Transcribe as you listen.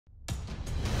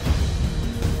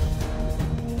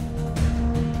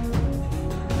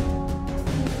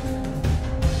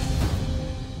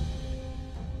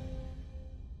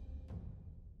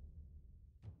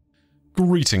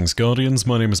Greetings, Guardians,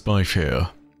 my name is Bife here.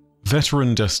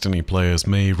 Veteran Destiny players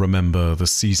may remember the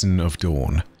Season of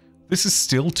Dawn. This is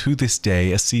still, to this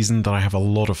day, a season that I have a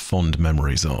lot of fond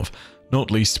memories of,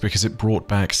 not least because it brought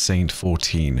back Saint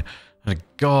 14. And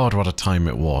God, what a time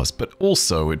it was, but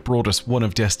also it brought us one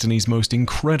of Destiny's most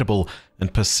incredible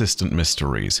and persistent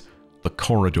mysteries, the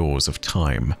Corridors of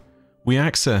Time. We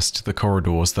accessed the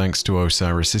corridors thanks to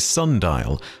Osiris'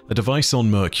 sundial, a device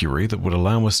on Mercury that would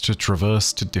allow us to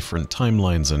traverse to different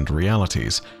timelines and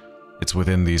realities. It's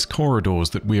within these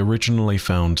corridors that we originally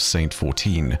found Saint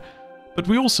 14. But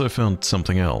we also found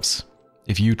something else.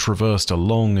 If you traversed a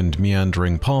long and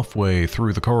meandering pathway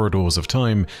through the corridors of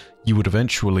time, you would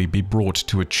eventually be brought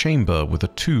to a chamber with a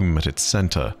tomb at its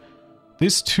center.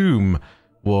 This tomb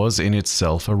was in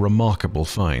itself a remarkable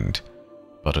find.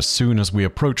 But as soon as we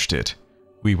approached it,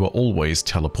 we were always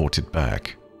teleported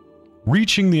back.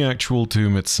 Reaching the actual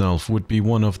tomb itself would be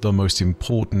one of the most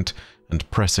important and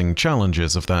pressing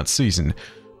challenges of that season,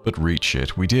 but reach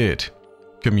it we did.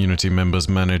 Community members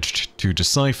managed to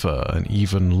decipher an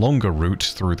even longer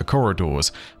route through the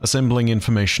corridors, assembling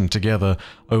information together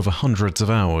over hundreds of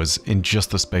hours in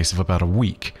just the space of about a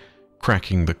week,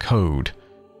 cracking the code,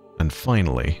 and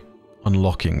finally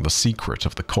unlocking the secret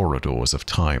of the Corridors of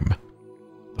Time.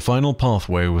 The final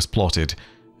pathway was plotted,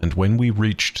 and when we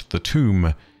reached the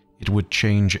tomb, it would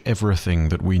change everything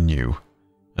that we knew,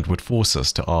 and would force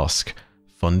us to ask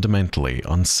fundamentally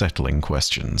unsettling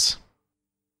questions.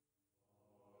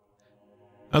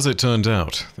 As it turned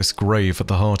out, this grave at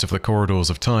the heart of the Corridors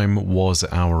of Time was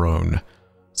our own.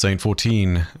 Saint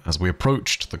 14, as we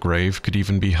approached the grave, could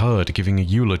even be heard giving a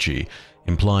eulogy,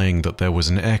 implying that there was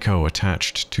an echo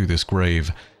attached to this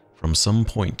grave from some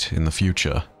point in the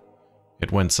future.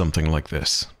 It went something like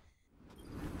this.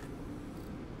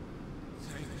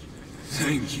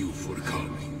 Thank you for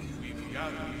coming.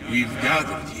 We've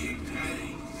gathered here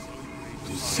today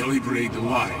to celebrate the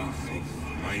life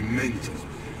of my mentor,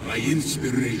 my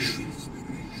inspiration.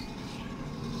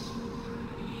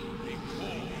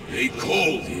 They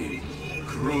called him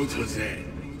Crota's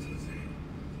End.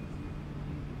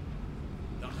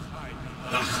 The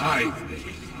Hive,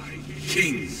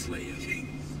 Kingslayer.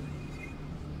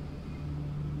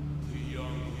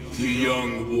 The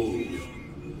young wolf.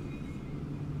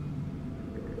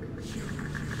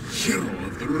 Hero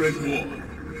of the Red War.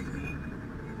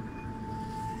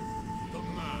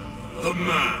 The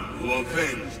man who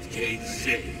avenged Cait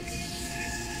Sith.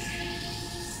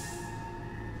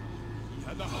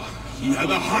 He had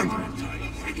 100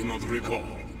 titles I cannot recall.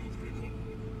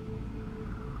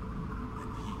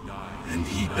 And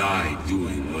he died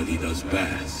doing what he does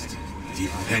best,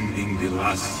 defending the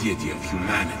last city of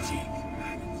humanity.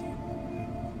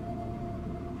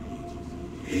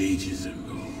 Ages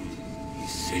ago, he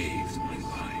saved my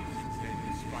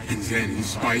life, and then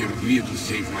inspired me to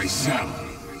save myself.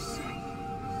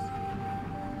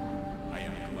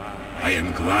 I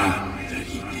am glad that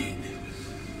he did,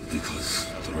 because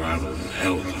travel will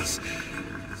help us.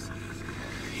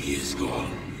 He is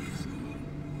gone.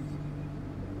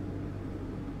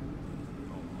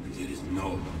 There is no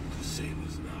one to save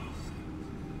us now.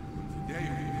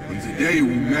 On the day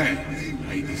we met,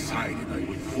 I decided I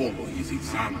would follow his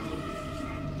example.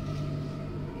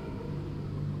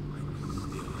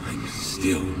 I'm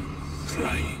still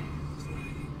trying.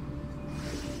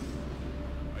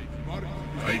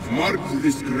 I've marked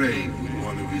this grave with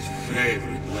one of his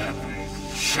favorite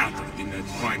weapons, shattered in that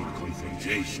final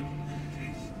confrontation.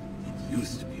 It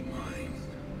used to be mine.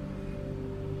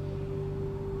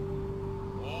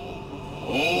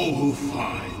 All who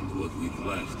find what we've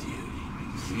left here,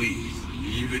 please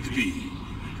leave it be.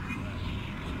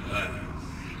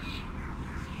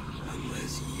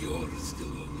 Unless you're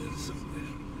still on there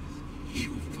somewhere.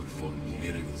 You've performed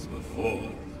miracles before.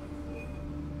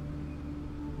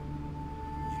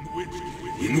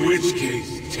 In which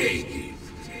case, take it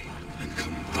and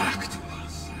come back to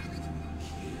us.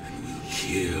 And we'll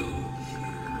kill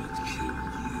what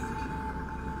killed you.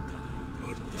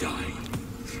 Or die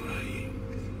trying.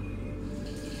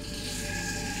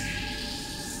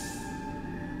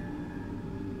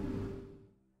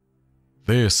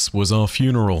 This was our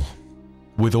funeral,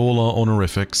 with all our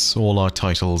honorifics, all our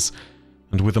titles,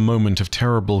 and with a moment of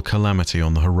terrible calamity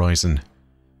on the horizon.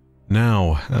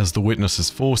 Now, as the Witness's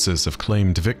forces have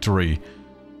claimed victory,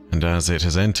 and as it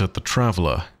has entered the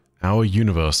Traveler, our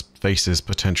universe faces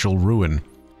potential ruin.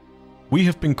 We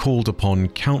have been called upon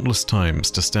countless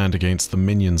times to stand against the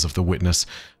minions of the Witness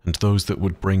and those that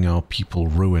would bring our people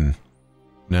ruin.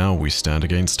 Now we stand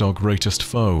against our greatest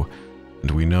foe, and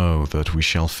we know that we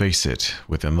shall face it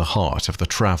within the heart of the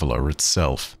Traveler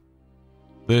itself.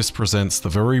 This presents the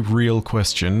very real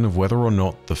question of whether or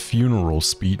not the funeral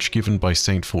speech given by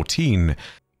Saint 14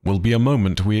 will be a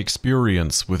moment we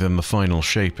experience within the final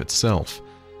shape itself,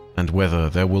 and whether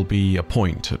there will be a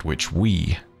point at which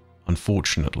we,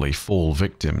 unfortunately, fall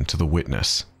victim to the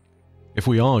Witness. If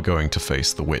we are going to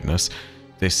face the Witness,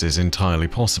 this is entirely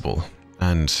possible,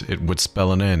 and it would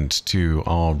spell an end to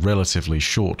our relatively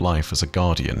short life as a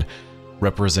Guardian,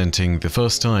 representing the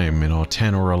first time in our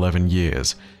 10 or 11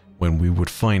 years when we would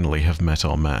finally have met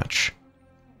our match.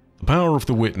 The power of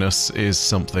the Witness is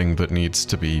something that needs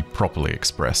to be properly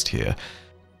expressed here.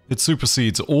 It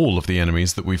supersedes all of the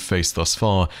enemies that we've faced thus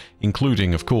far,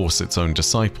 including, of course, its own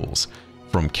disciples,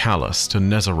 from Callus to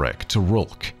Nezarec to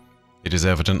Rulk. It is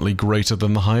evidently greater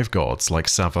than the Hive Gods like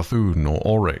Savathun or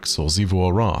Oryx or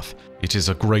Xivu Arath. It is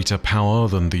a greater power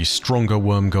than the stronger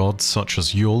worm gods such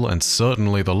as Yul, and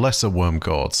certainly the lesser worm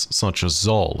gods such as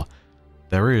Zol.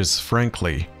 There is,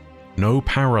 frankly, no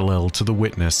parallel to the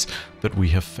Witness that we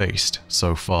have faced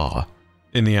so far.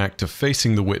 In the act of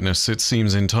facing the Witness, it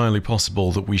seems entirely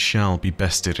possible that we shall be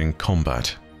bested in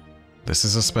combat. This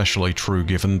is especially true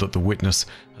given that the Witness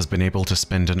has been able to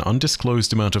spend an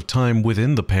undisclosed amount of time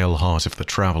within the pale heart of the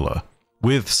Traveler.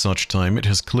 With such time, it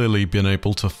has clearly been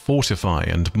able to fortify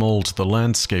and mold the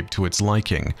landscape to its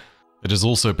liking. It has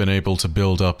also been able to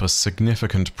build up a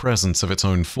significant presence of its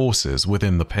own forces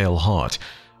within the pale heart,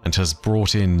 and has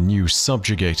brought in new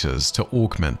subjugators to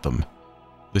augment them.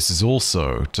 This is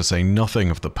also to say nothing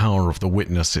of the power of the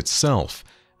Witness itself,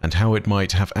 and how it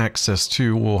might have access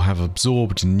to or have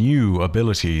absorbed new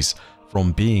abilities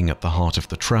from being at the heart of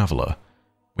the Traveler.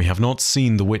 We have not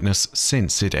seen the Witness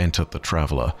since it entered the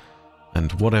Traveler,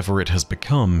 and whatever it has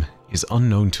become is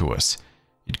unknown to us.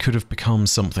 It could have become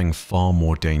something far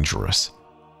more dangerous.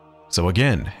 So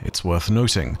again, it's worth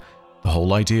noting, the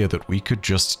whole idea that we could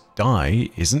just die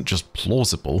isn't just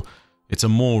plausible, it's a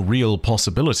more real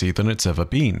possibility than it's ever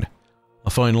been. A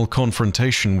final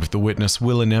confrontation with the Witness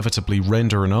will inevitably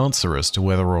render an answer as to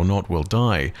whether or not we'll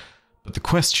die, but the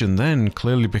question then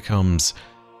clearly becomes,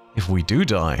 if we do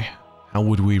die, how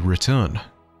would we return?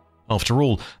 After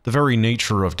all, the very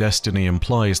nature of Destiny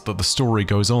implies that the story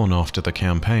goes on after the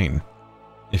campaign.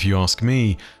 If you ask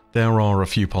me, there are a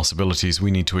few possibilities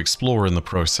we need to explore in the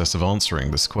process of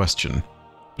answering this question.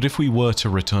 But if we were to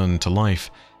return to life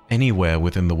anywhere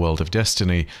within the world of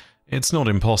Destiny, it's not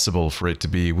impossible for it to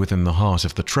be within the heart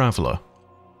of the Traveler.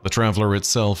 The Traveler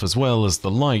itself, as well as the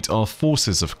Light, are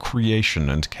forces of creation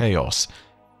and chaos.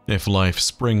 If life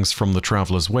springs from the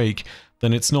Traveler's wake,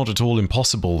 then it's not at all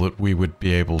impossible that we would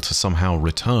be able to somehow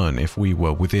return if we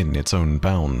were within its own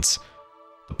bounds.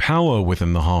 The power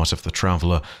within the heart of the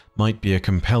Traveler might be a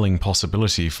compelling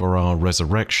possibility for our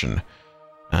resurrection,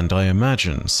 and I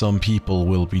imagine some people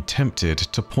will be tempted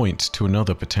to point to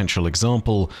another potential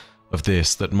example of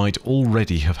this that might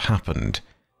already have happened: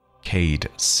 Cayde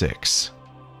 6.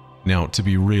 Now, to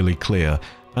be really clear,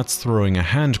 that's throwing a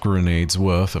hand grenade's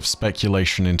worth of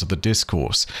speculation into the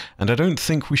discourse, and I don't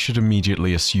think we should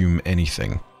immediately assume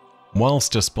anything.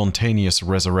 Whilst a spontaneous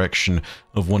resurrection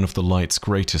of one of the Light's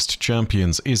greatest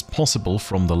champions is possible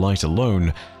from the Light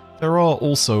alone, there are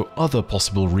also other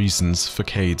possible reasons for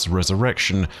Cayde's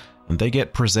resurrection, and they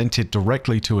get presented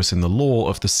directly to us in the lore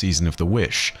of the Season of the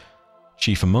Wish.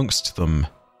 Chief amongst them,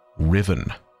 Riven.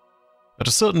 At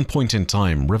a certain point in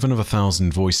time, Riven of a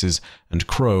Thousand Voices and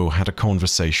Crow had a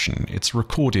conversation. It's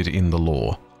recorded in the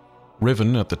lore.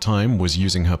 Riven, at the time, was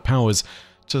using her powers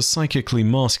to psychically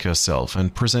mask herself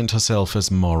and present herself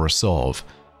as Mara Sov,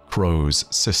 Crow's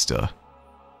sister.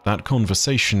 That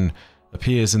conversation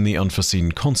appears in the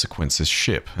Unforeseen Consequences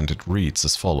ship, and it reads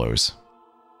as follows.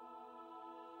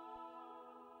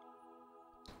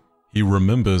 He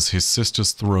remembers his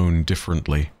sister's throne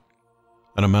differently.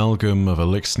 An amalgam of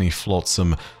Elixni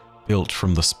flotsam built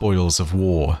from the spoils of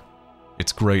war,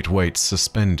 its great weight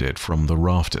suspended from the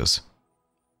rafters.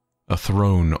 A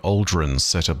throne Aldrin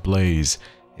set ablaze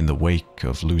in the wake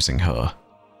of losing her,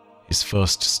 his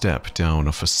first step down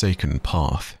a forsaken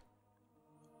path.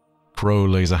 Crow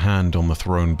lays a hand on the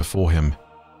throne before him.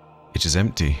 It is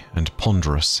empty and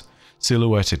ponderous,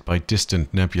 silhouetted by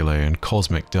distant nebulae and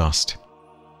cosmic dust.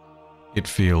 It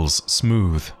feels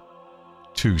smooth,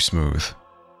 too smooth.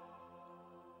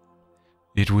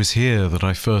 It was here that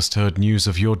I first heard news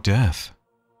of your death,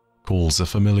 calls a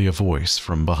familiar voice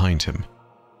from behind him.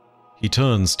 He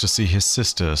turns to see his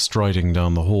sister striding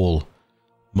down the hall.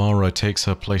 Mara takes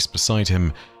her place beside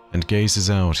him and gazes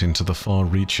out into the far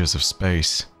reaches of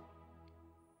space.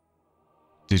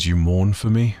 Did you mourn for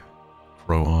me?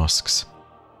 Crow asks.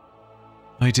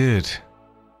 I did,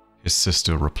 his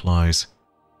sister replies.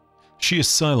 She is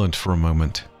silent for a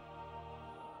moment.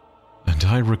 And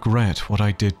I regret what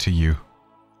I did to you.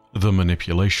 The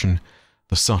manipulation,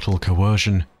 the subtle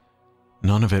coercion,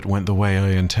 none of it went the way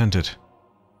I intended.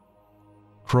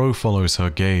 Crow follows her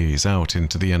gaze out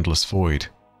into the endless void.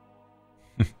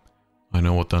 I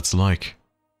know what that's like.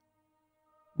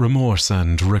 Remorse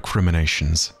and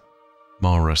recriminations,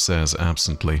 Mara says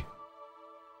absently.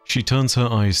 She turns her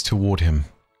eyes toward him.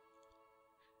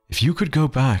 If you could go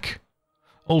back,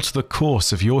 alter the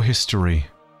course of your history,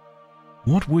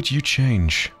 what would you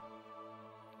change?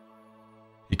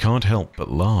 He can't help but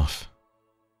laugh.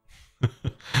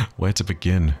 Where to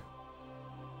begin?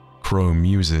 Crow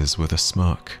muses with a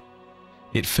smirk.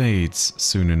 It fades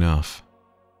soon enough.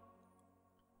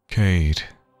 Cayde,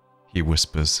 he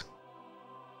whispers.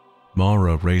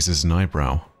 Mara raises an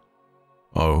eyebrow.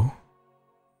 Oh?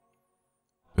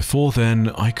 Before then,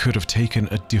 I could have taken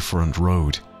a different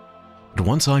road. But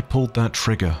once I pulled that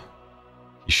trigger,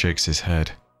 he shakes his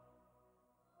head.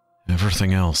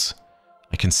 Everything else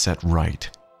I can set right,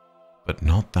 but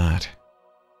not that.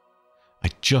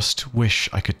 I just wish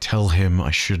I could tell him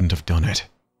I shouldn't have done it.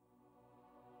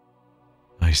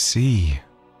 I see,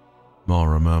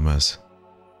 Mara murmurs.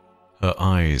 Her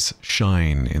eyes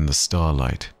shine in the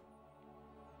starlight.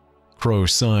 Crow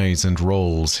sighs and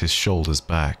rolls his shoulders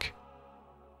back.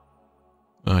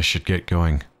 I should get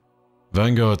going.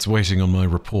 Vanguard's waiting on my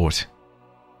report.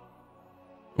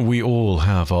 We all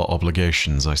have our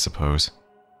obligations, I suppose.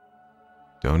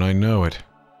 Don't I know it?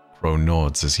 Crow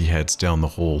nods as he heads down the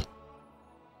hall.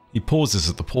 He pauses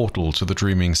at the portal to the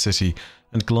dreaming city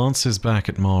and glances back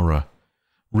at Mara.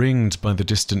 Ringed by the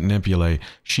distant nebulae,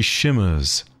 she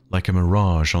shimmers like a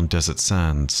mirage on desert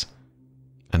sands.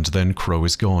 And then Crow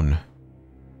is gone.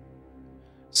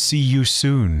 See you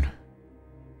soon.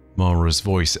 Mara's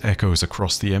voice echoes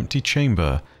across the empty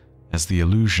chamber as the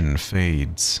illusion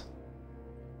fades.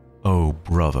 Oh,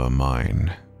 brother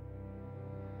mine.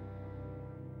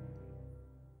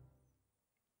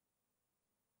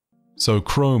 So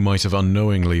Crow might have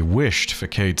unknowingly wished for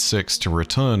Cayde 6 to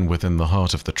return within the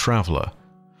heart of the Traveler.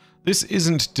 This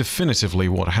isn't definitively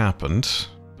what happened,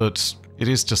 but it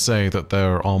is to say that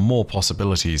there are more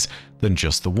possibilities than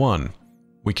just the one.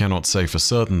 We cannot say for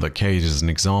certain that Cayde is an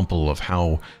example of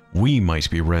how we might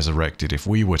be resurrected if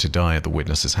we were to die at the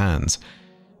Witness's hands.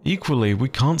 Equally, we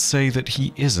can't say that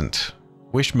he isn't.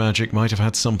 Wish magic might have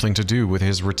had something to do with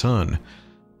his return,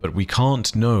 but we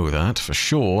can't know that for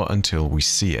sure until we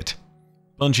see it.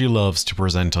 Bungie loves to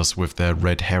present us with their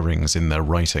red herrings in their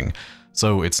writing,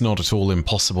 so it's not at all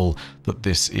impossible that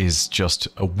this is just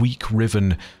a weak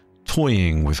Riven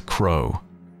toying with Crow.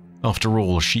 After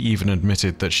all, she even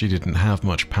admitted that she didn't have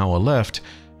much power left,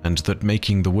 and that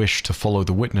making the wish to follow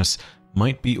the Witness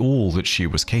might be all that she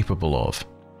was capable of.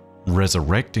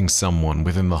 Resurrecting someone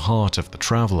within the heart of the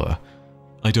Traveler.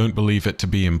 I don't believe it to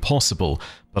be impossible,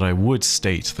 but I would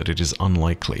state that it is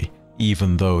unlikely,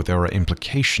 even though there are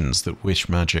implications that wish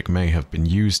magic may have been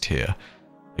used here.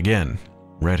 Again,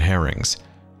 red herrings.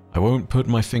 I won't put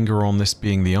my finger on this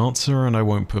being the answer, and I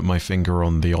won't put my finger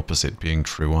on the opposite being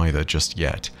true either just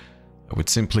yet. I would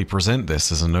simply present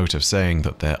this as a note of saying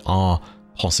that there are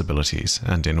possibilities,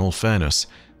 and in all fairness,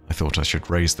 I thought I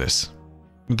should raise this.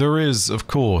 There is, of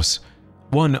course,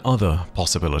 one other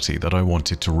possibility that I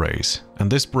wanted to raise,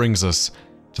 and this brings us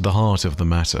to the heart of the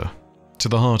matter. To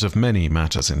the heart of many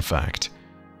matters, in fact.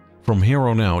 From here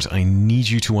on out, I need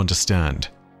you to understand,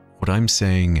 what I'm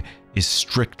saying is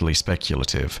strictly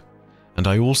speculative, and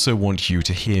I also want you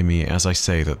to hear me as I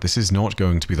say that this is not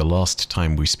going to be the last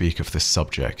time we speak of this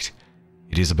subject.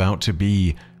 It is about to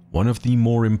be one of the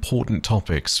more important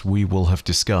topics we will have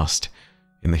discussed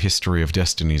in the history of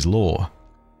Destiny's lore.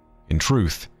 In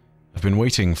truth, I've been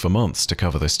waiting for months to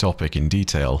cover this topic in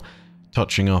detail,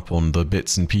 touching up on the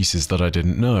bits and pieces that I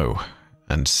didn't know,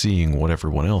 and seeing what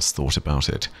everyone else thought about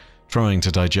it, trying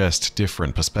to digest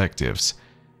different perspectives.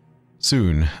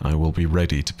 Soon, I will be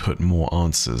ready to put more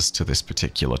answers to this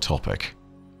particular topic.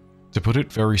 To put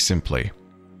it very simply,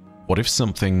 what if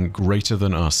something greater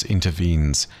than us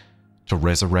intervenes to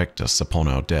resurrect us upon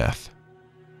our death?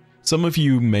 Some of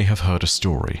you may have heard a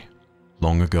story,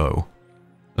 long ago,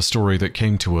 a story that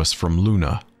came to us from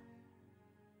Luna.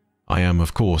 I am,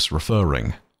 of course,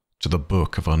 referring to the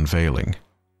Book of Unveiling.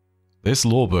 This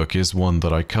lore book is one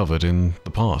that I covered in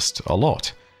the past a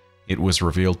lot. It was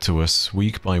revealed to us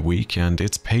week by week, and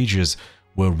its pages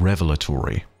were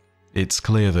revelatory. It's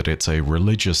clear that it's a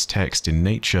religious text in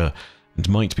nature, and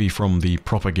might be from the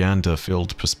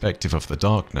propaganda-filled perspective of the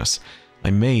darkness.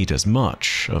 I made as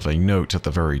much of a note at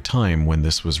the very time when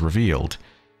this was revealed.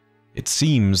 It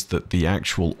seems that the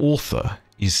actual author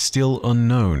is still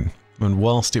unknown, and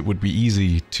whilst it would be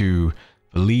easy to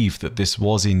believe that this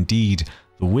was indeed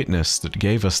the witness that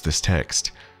gave us this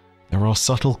text, there are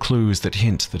subtle clues that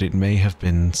hint that it may have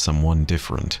been someone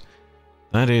different.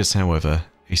 That is, however,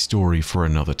 a story for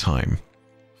another time.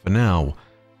 For now,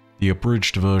 the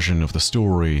abridged version of the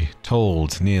story,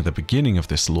 told near the beginning of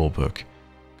this lore book,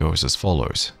 goes as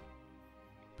follows.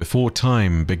 Before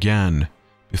time began,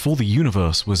 before the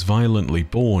universe was violently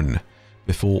born,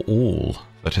 before all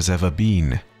that has ever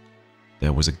been,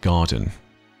 there was a garden.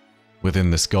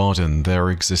 Within this garden there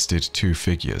existed two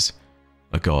figures,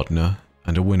 a gardener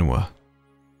and a winnower.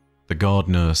 The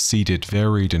gardener seeded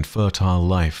varied and fertile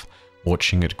life,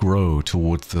 watching it grow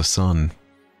towards the sun.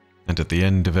 And at the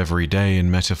end of every day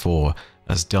in metaphor,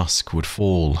 as dusk would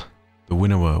fall, the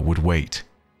winnower would wait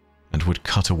and would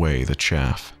cut away the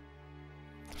chaff.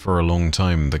 For a long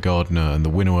time, the gardener and the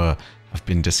winnower have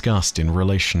been discussed in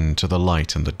relation to the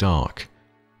light and the dark,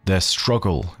 their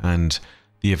struggle and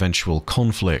the eventual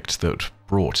conflict that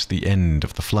brought the end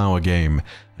of the flower game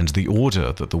and the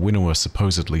order that the winnower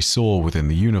supposedly saw within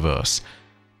the universe,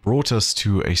 brought us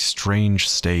to a strange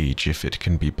stage, if it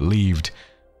can be believed,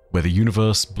 where the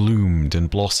universe bloomed and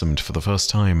blossomed for the first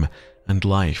time, and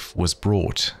life was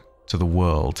brought to the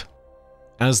world.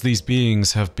 As these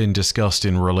beings have been discussed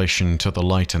in relation to the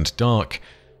light and dark,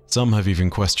 some have even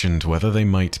questioned whether they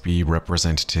might be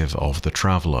representative of the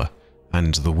Traveler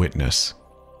and the Witness.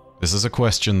 This is a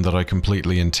question that I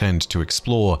completely intend to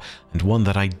explore, and one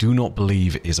that I do not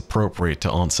believe is appropriate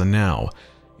to answer now.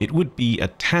 It would be a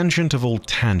tangent of all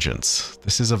tangents.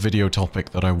 This is a video topic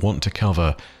that I want to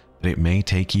cover, but it may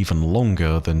take even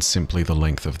longer than simply the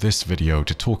length of this video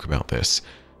to talk about this.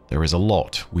 There is a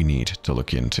lot we need to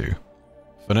look into.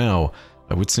 For now,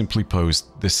 I would simply pose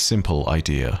this simple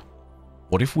idea.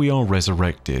 What if we are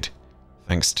resurrected,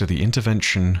 thanks to the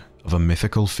intervention of a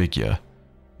mythical figure,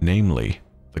 namely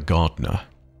the gardener?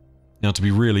 Now, to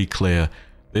be really clear,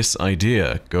 this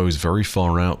idea goes very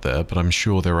far out there, but I'm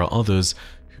sure there are others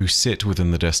who sit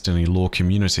within the Destiny lore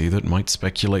community that might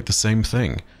speculate the same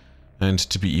thing. And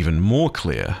to be even more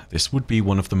clear, this would be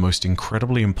one of the most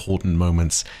incredibly important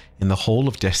moments in the whole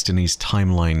of Destiny's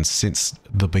timeline since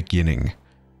the beginning.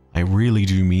 I really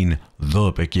do mean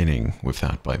the beginning with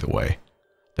that, by the way.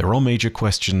 There are major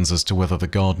questions as to whether the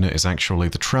gardener is actually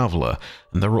the Traveler,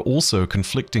 and there are also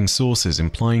conflicting sources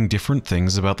implying different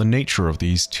things about the nature of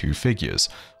these two figures,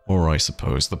 or I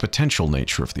suppose the potential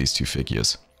nature of these two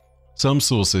figures. Some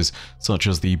sources, such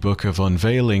as the Book of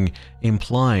Unveiling,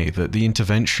 imply that the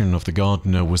intervention of the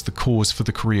gardener was the cause for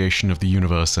the creation of the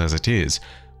universe as it is,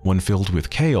 one filled with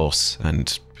chaos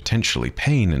and potentially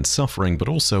pain and suffering, but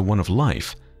also one of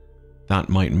life. That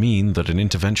might mean that an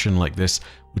intervention like this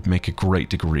would make a great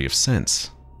degree of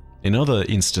sense. In other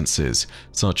instances,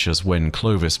 such as when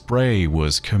Clovis Bray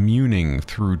was communing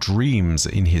through dreams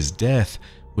in his death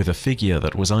with a figure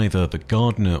that was either the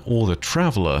gardener or the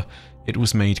Traveler, it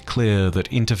was made clear that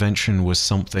intervention was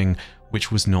something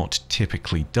which was not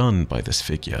typically done by this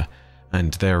figure,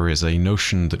 and there is a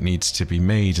notion that needs to be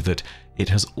made that it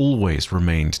has always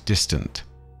remained distant.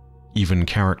 Even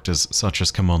characters such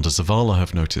as Commander Zavala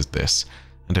have noticed this,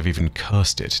 and have even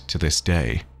cursed it to this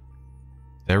day.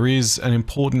 There is an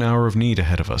important hour of need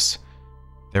ahead of us.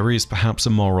 There is perhaps a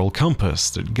moral compass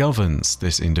that governs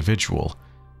this individual.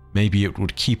 Maybe it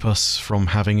would keep us from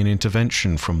having an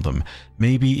intervention from them.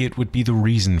 Maybe it would be the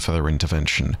reason for their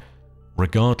intervention.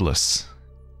 Regardless,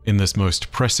 in this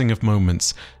most pressing of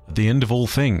moments, at the end of all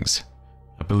things,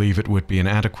 I believe it would be an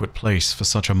adequate place for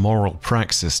such a moral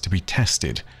praxis to be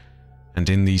tested, and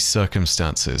in these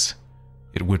circumstances,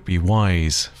 it would be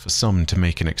wise for some to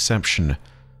make an exception,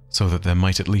 so that there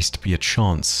might at least be a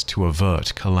chance to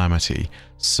avert calamity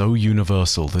so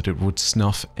universal that it would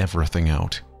snuff everything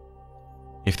out.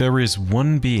 If there is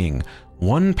one being,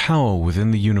 one power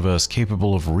within the universe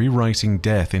capable of rewriting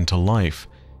death into life,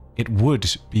 it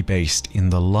would be based in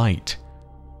the light.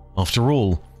 After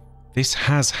all, this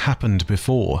has happened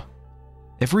before.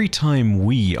 Every time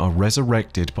we are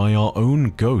resurrected by our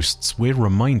own ghosts, we're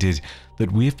reminded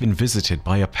that we have been visited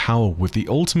by a power with the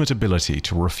ultimate ability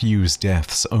to refuse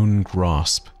death's own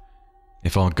grasp.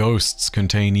 If our ghosts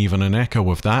contain even an echo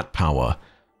of that power,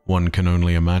 one can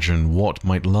only imagine what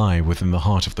might lie within the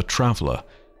heart of the Traveler,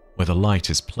 where the light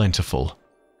is plentiful.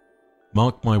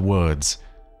 Mark my words,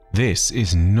 this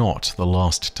is not the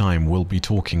last time we'll be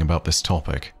talking about this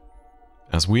topic.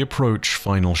 As we approach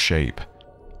final shape,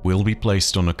 we'll be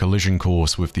placed on a collision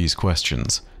course with these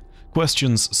questions.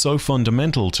 Questions so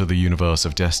fundamental to the universe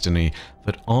of Destiny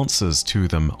that answers to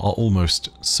them are almost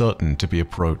certain to be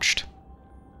approached.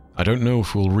 I don't know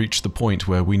if we'll reach the point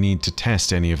where we need to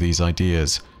test any of these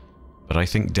ideas, but I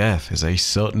think death is a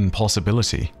certain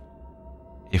possibility.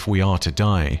 if we are to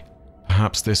die,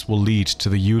 perhaps this will lead to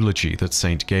the eulogy that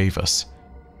Saint gave us.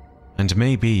 And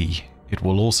maybe it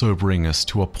will also bring us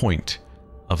to a point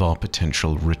of our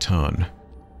potential return.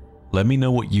 Let me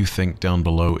know what you think down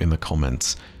below in the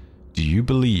comments. Do you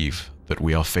believe that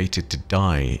we are fated to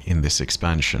die in this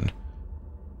expansion?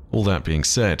 All that being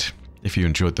said, if you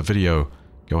enjoyed the video,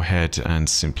 go ahead and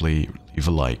simply leave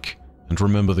a like. And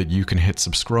remember that you can hit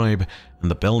subscribe and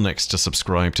the bell next to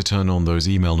subscribe to turn on those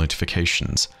email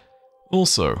notifications.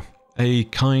 Also, a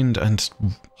kind and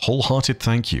wholehearted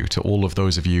thank you to all of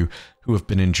those of you who have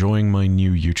been enjoying my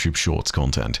new YouTube Shorts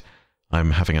content.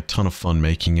 I'm having a ton of fun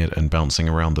making it and bouncing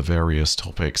around the various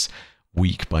topics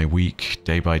week by week,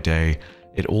 day by day.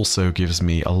 It also gives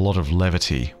me a lot of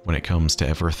levity when it comes to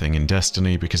everything in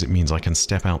Destiny because it means I can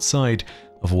step outside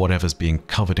of whatever's being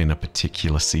covered in a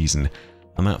particular season,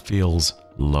 and that feels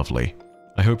lovely.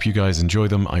 I hope you guys enjoy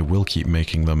them. I will keep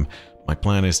making them. My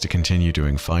plan is to continue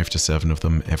doing 5 to 7 of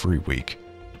them every week.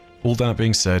 All that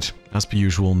being said, as per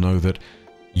usual, know that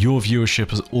your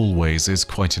viewership as always is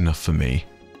quite enough for me.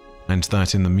 And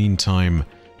that in the meantime,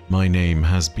 my name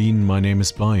is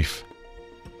Byf.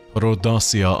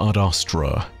 Rodacia ad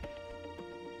Astra.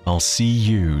 I'll see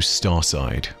you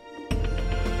Starside.